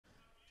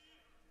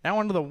Now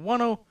on to the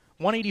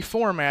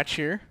 184 match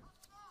here.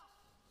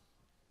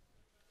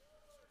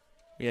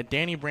 We had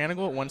Danny Braunagel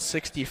at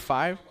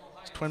 165.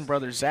 His twin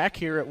brother Zach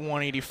here at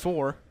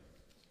 184.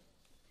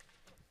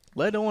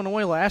 Led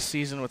Illinois last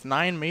season with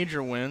 9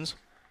 major wins.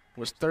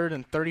 Was third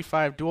in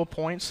 35 dual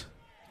points.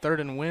 Third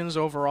in wins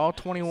overall,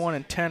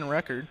 21-10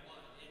 record.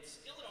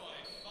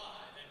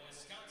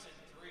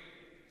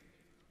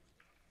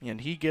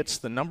 And he gets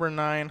the number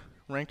 9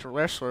 ranked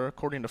wrestler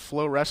according to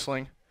Flow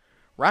Wrestling,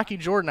 Rocky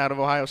Jordan out of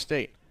Ohio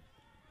State.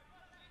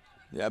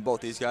 Yeah,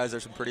 both these guys are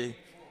some pretty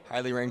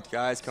highly ranked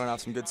guys coming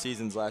off some good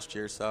seasons last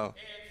year, so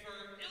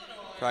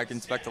probably can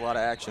expect a lot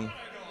of action.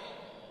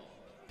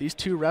 These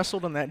two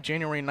wrestled in that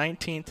January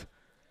 19th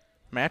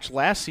match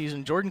last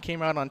season. Jordan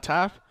came out on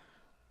top.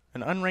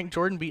 An unranked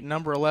Jordan beat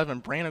number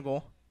 11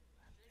 Braunagel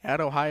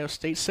at Ohio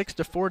State,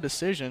 6-4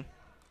 decision.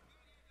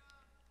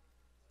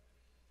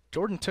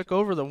 Jordan took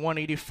over the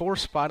 184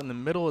 spot in the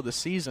middle of the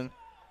season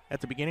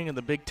at the beginning of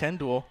the Big Ten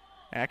duel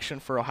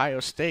action for Ohio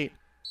State.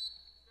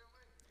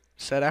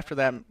 Said after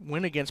that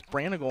win against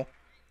Braunagel,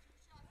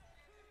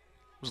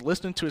 was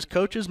listening to his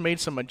coaches, made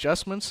some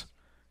adjustments,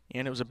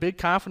 and it was a big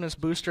confidence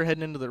booster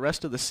heading into the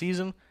rest of the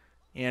season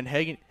and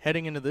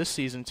heading into this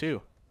season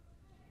too.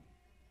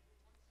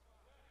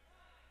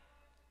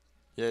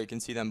 Yeah, you can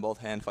see them both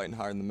hand fighting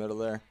hard in the middle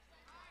there.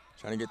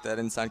 Trying to get that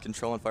inside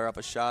control and fire up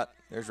a shot.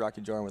 There's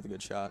Rocky Jordan with a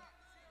good shot.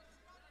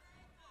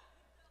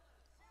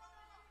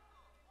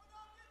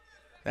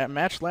 That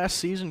match last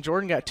season,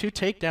 Jordan got 2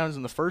 takedowns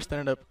in the first,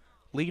 ended up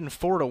leading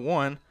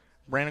 4-1.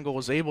 Braunagel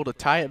was able to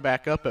tie it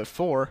back up at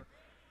 4.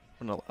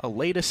 And a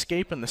late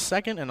escape in the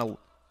second and a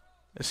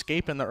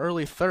escape in the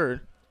early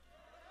third.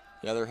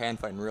 Yeah, they're hand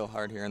fighting real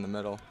hard here in the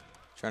middle.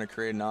 Trying to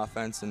create an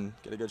offense and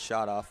get a good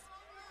shot off.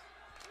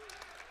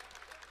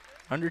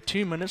 Under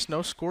 2 minutes,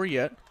 no score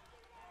yet.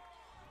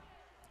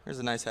 Here's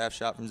a nice half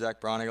shot from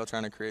Zach Braunagel,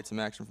 trying to create some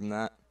action from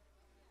that.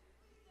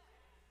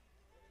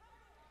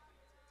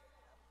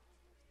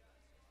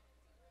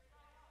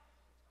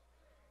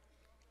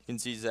 You can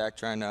see Zach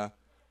trying to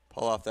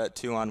pull off that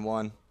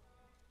 2-on-1.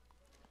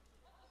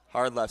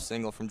 Hard left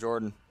single from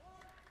Jordan.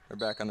 They're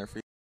back on their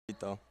feet,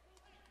 though.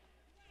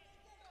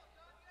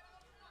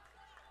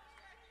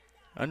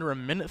 Under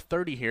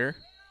 1:30 here.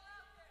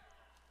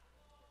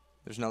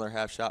 There's another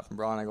half shot from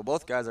Braunagel.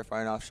 Both guys are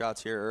firing off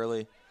shots here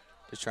early,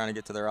 just trying to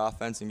get to their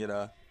offense and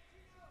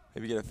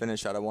maybe get a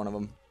finish out of one of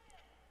them.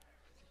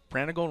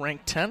 Braunagel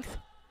ranked 10th.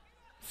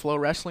 Flow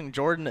Wrestling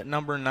Jordan at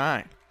number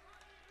 9.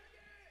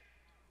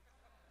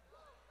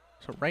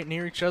 So right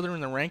near each other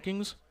in the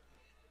rankings.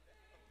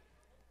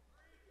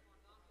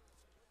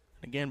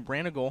 Again,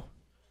 Braunagel,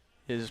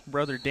 his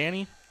brother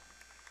Danny,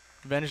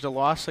 avenged a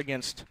loss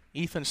against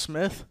Ethan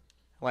Smith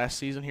last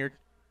season here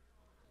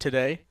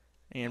today.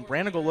 And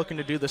Braunagel looking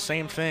to do the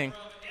same thing,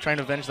 trying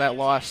to avenge that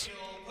loss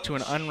to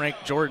an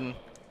unranked Jordan.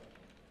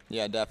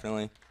 Yeah,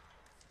 definitely.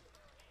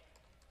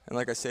 And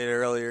like I stated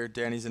earlier,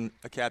 Danny's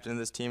a captain of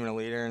this team and a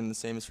leader, and the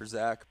same is for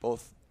Zach.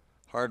 Both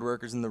hard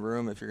workers in the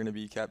room if you're going to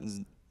be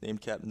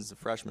named captains as a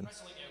freshman.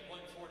 Wrestling at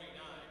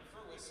 149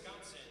 for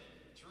Wisconsin,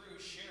 Drew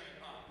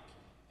Sharon-Huck.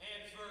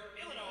 And for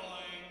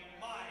Illinois,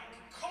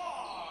 Mike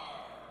Carr.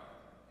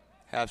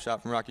 Half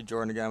shot from Rocky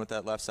Jordan again with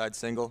that left side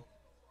single.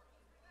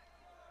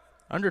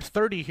 Under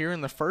 30 here in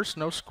the first,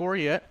 no score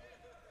yet.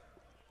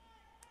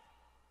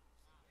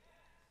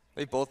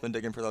 They've both been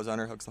digging for those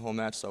underhooks the whole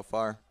match so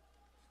far.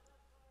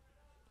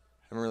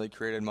 Haven't really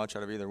created much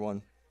out of either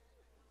one.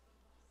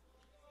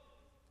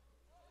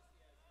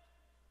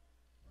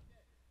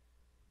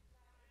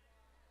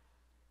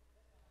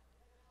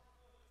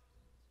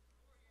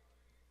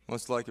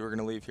 Most likely we're going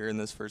to leave here in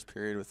this first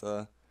period with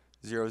a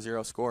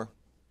 0-0 score.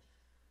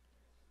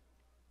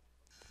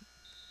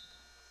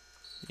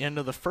 The end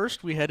of the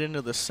first, we head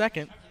into the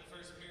second. After the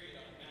first period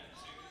on mat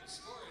 2, the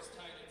score is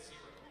tied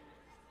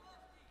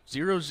at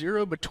 0.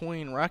 0-0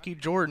 between Rocky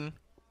Jordan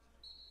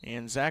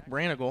and Zach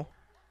Braunagel.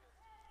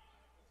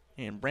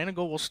 And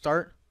Braunagel will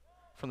start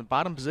from the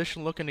bottom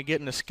position looking to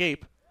get an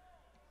escape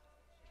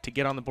to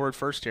get on the board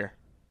first here.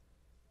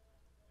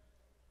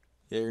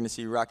 Yeah, you're going to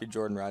see Rocky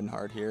Jordan riding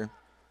hard here.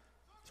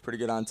 He's pretty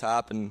good on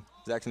top, and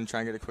Zach's going to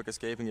try and get a quick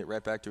escape and get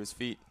right back to his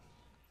feet.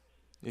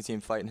 You can see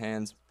him fighting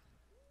hands.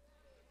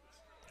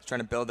 He's trying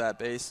to build that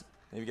base,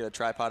 maybe get a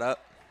tripod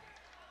up.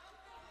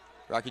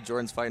 Rocky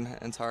Jordan's fighting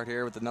hands hard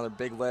here with another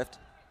big lift.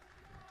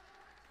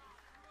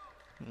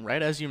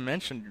 Right as you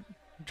mentioned,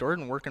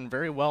 Jordan working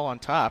very well on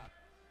top.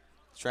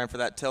 He's trying for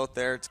that tilt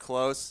there. It's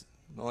close.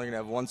 Only going to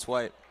have one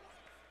swipe.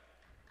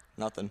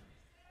 Nothing.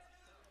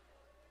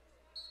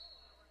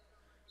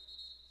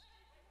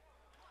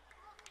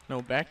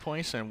 No back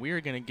points, and we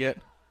are going to get,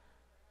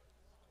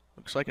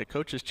 looks like a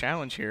coach's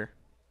challenge here.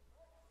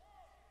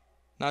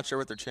 Not sure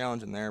what they're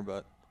challenging there,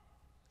 but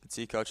you can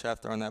see Coach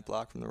Heff throwing that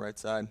block from the right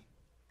side.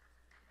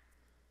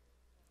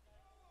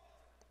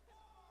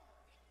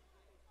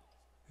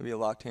 Maybe a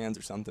locked hands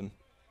or something.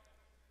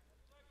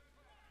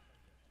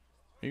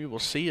 Maybe we'll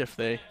see if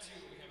they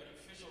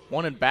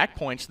wanted back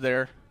points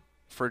there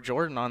for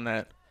Jordan on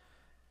that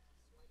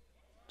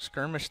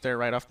skirmish there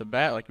right off the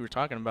bat like we were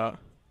talking about.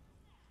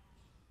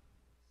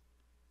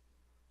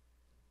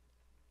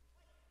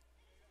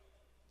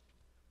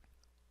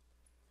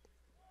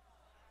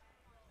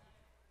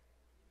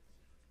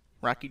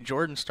 Rocky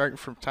Jordan starting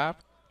from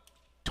top.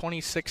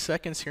 26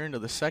 seconds here into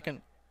the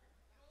second.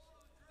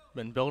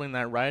 Been building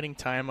that riding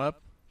time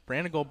up.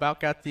 Braunagel about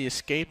got the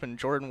escape, and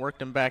Jordan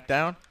worked him back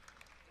down.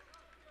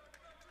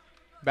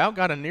 About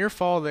got a near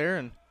fall there,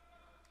 and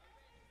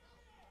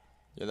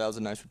yeah, that was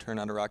a nice return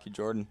out of Rocky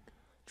Jordan.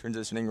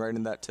 Transitioning right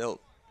into that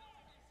tilt.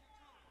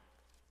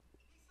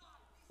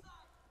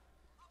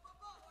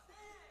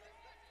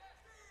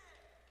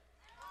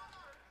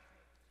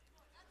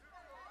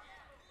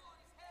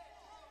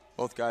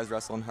 Both guys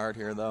wrestling hard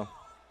here, though.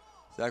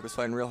 Zach was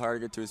fighting real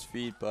hard to get to his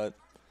feet, but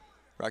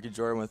Rocky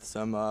Jordan with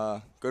some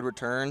good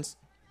returns.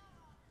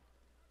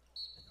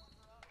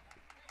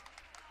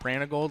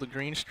 Braunagel, the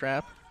green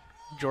strap.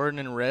 Jordan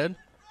in red.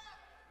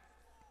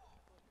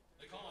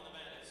 The call on the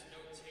mat is no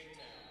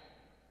takedown.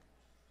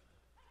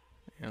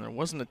 And there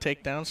wasn't a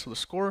takedown, so the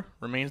score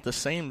remains the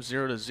same,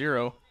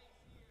 0-0.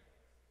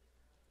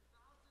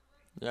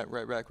 Yeah,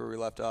 right back where we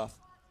left off.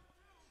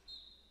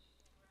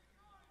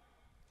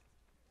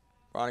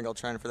 Braunagel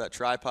trying for that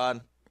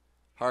tripod.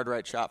 Hard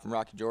right shot from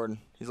Rocky Jordan.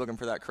 He's looking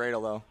for that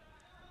cradle, though.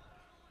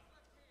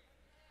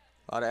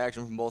 A lot of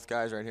action from both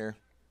guys right here.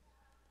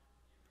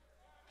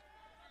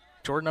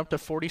 Jordan up to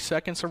 40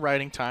 seconds of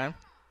riding time.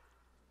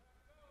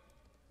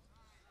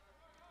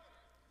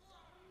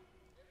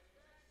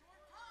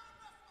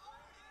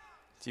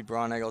 See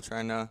Braunagel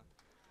trying to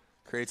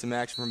create some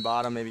action from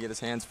bottom, maybe get his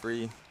hands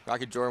free.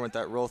 Rocky Jordan with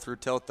that roll through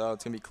tilt, though.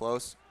 It's going to be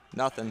close.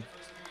 Nothing.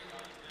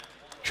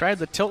 Tried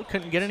the tilt,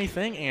 couldn't get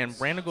anything, and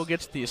Braunagel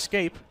gets the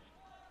escape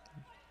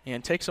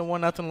and takes a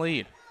 1-0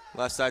 lead.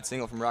 Left side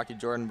single from Rocky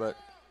Jordan, but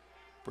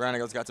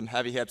Braunagel's got some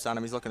heavy hips on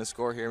him. He's looking to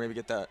score here, maybe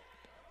get that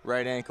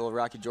right ankle of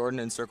Rocky Jordan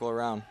and circle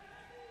around.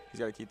 He's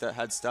got to keep that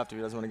head stuffed if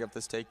he doesn't want to give up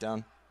this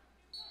takedown.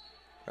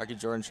 Rocky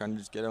Jordan trying to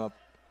just get him up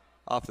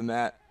off the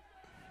mat.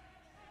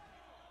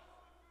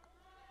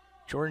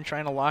 Jordan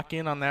trying to lock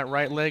in on that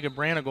right leg of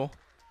Braunagel.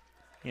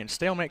 And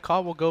stalemate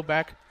call will go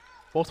back.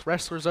 Both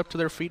wrestlers up to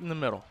their feet in the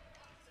middle.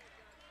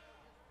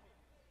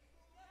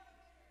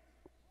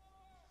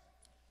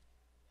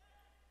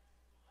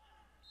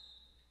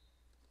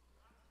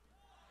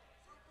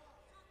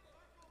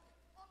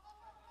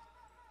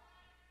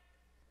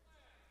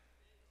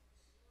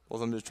 Both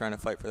of them just trying to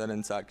fight for that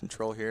inside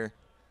control here.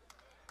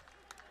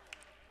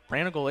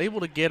 Braunagel able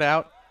to get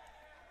out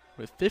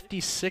with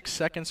 56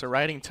 seconds of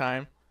riding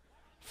time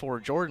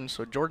for Jordan,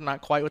 so Jordan not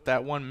quite with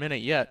that 1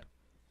 minute yet.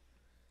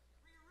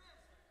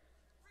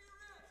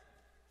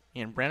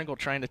 And Braunagel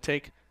trying to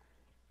take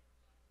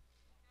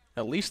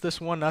at least this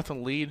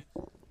 1-0 lead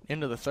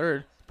into the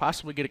third,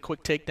 possibly get a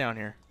quick takedown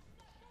here.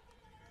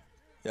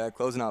 Yeah,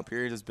 closing out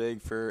period is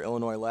big for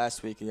Illinois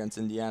last week against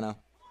Indiana.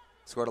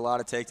 Scored a lot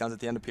of takedowns at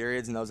the end of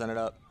periods, and those ended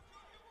up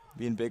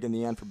being big in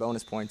the end for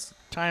bonus points.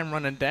 Time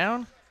running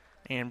down,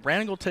 and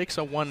Braunagel takes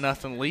a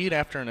 1-0 lead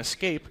after an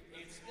escape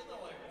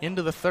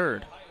into the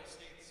third.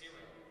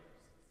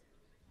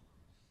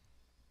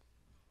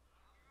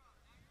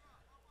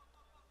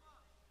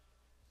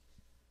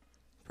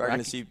 Probably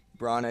going to see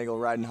Braunagel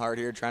riding hard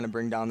here, trying to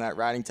bring down that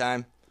riding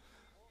time.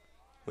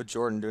 With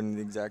Jordan doing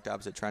the exact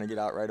opposite, trying to get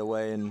out right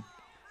away and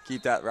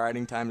keep that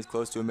riding time as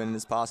close to a minute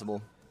as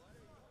possible.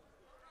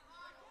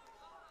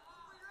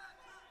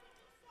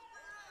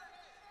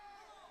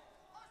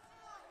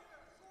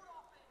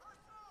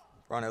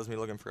 Braunagel's me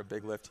looking for a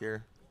big lift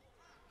here.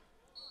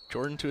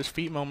 Jordan to his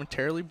feet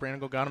momentarily.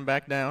 Braunagel got him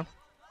back down.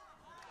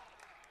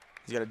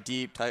 He's got a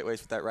deep, tight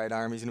waist with that right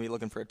arm. He's going to be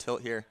looking for a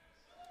tilt here.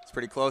 It's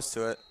pretty close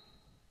to it.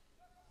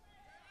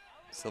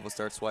 Silva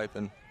starts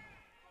swiping.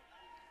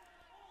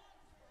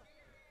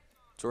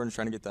 Jordan's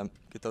trying to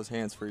get those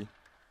hands free.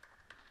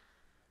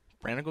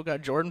 Braunagel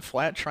got Jordan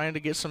flat, trying to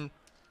get some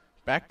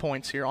back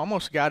points here.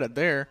 Almost got it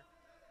there.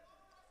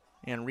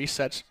 And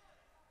resets.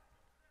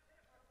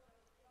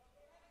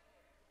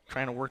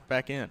 Trying to work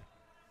back in.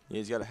 Yeah,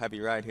 he's got a heavy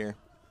ride here.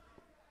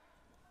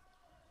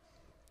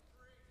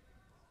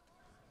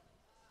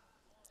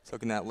 He's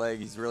hooking that leg.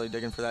 He's really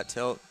digging for that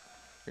tilt.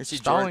 You're see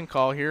Stalling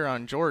call here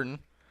on Jordan.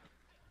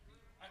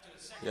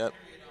 Yep.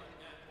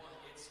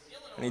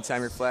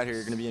 Anytime you're flat here,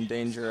 you're going to be in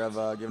danger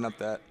of giving up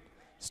that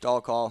stall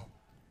call.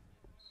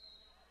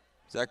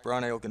 Zach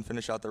Braunagel can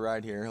finish out the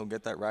ride here. He'll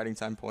get that riding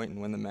time point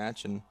and win the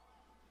match. And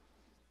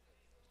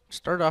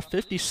start off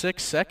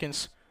 56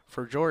 seconds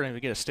for Jordan. We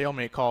get a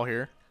stalemate call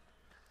here.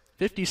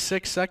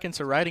 56 seconds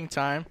of riding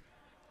time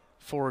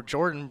for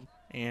Jordan,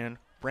 and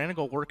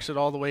Braunagel works it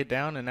all the way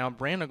down, and now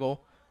Braunagel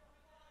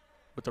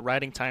with the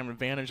riding time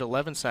advantage,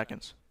 11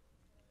 seconds.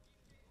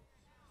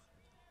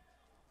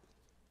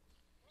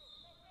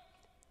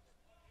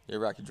 Yeah,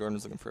 Rocky Jordan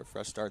was looking for a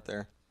fresh start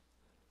there.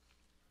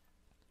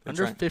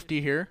 Under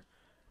 50 here.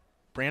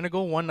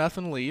 Braunagel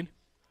 1-0 lead.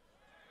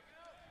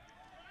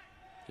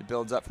 He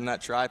builds up from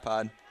that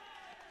tripod.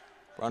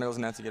 Braunagel's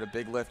going to have to get a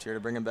big lift here to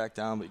bring him back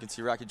down, but you can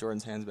see Rocky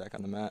Jordan's hands back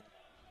on the mat.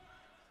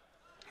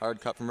 Hard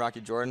cut from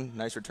Rocky Jordan.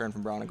 Nice return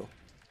from Braunagel.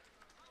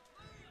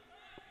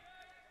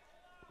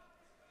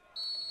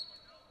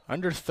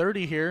 Under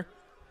 30 here.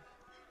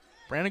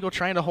 Braunagel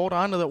trying to hold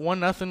on to that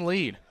 1-0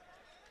 lead.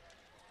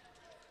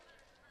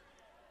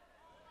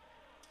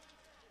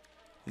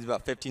 He's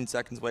about 15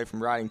 seconds away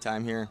from riding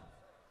time here,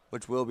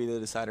 which will be the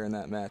decider in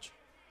that match.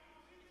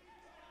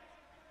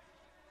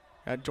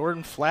 Got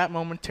Jordan flat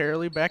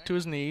momentarily, back to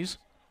his knees.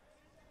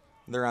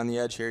 They're on the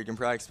edge here. You can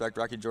probably expect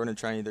Rocky Jordan to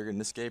try either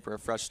an escape or a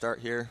fresh start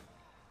here.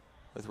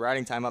 With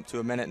riding time up to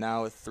a minute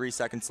now with 3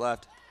 seconds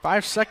left.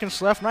 5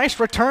 seconds left. Nice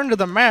return to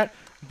the mat.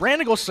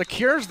 Braunagel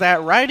secures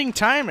that riding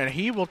time, and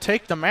he will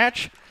take the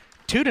match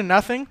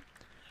 2-0.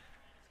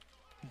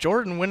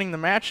 Jordan winning the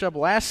matchup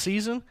last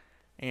season,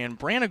 and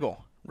Braunagel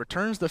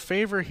returns the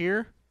favor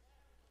here.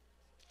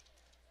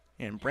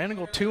 And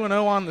Braunagel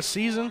 2-0 on the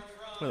season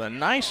with a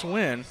nice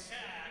win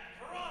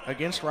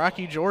against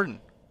Rocky Jordan.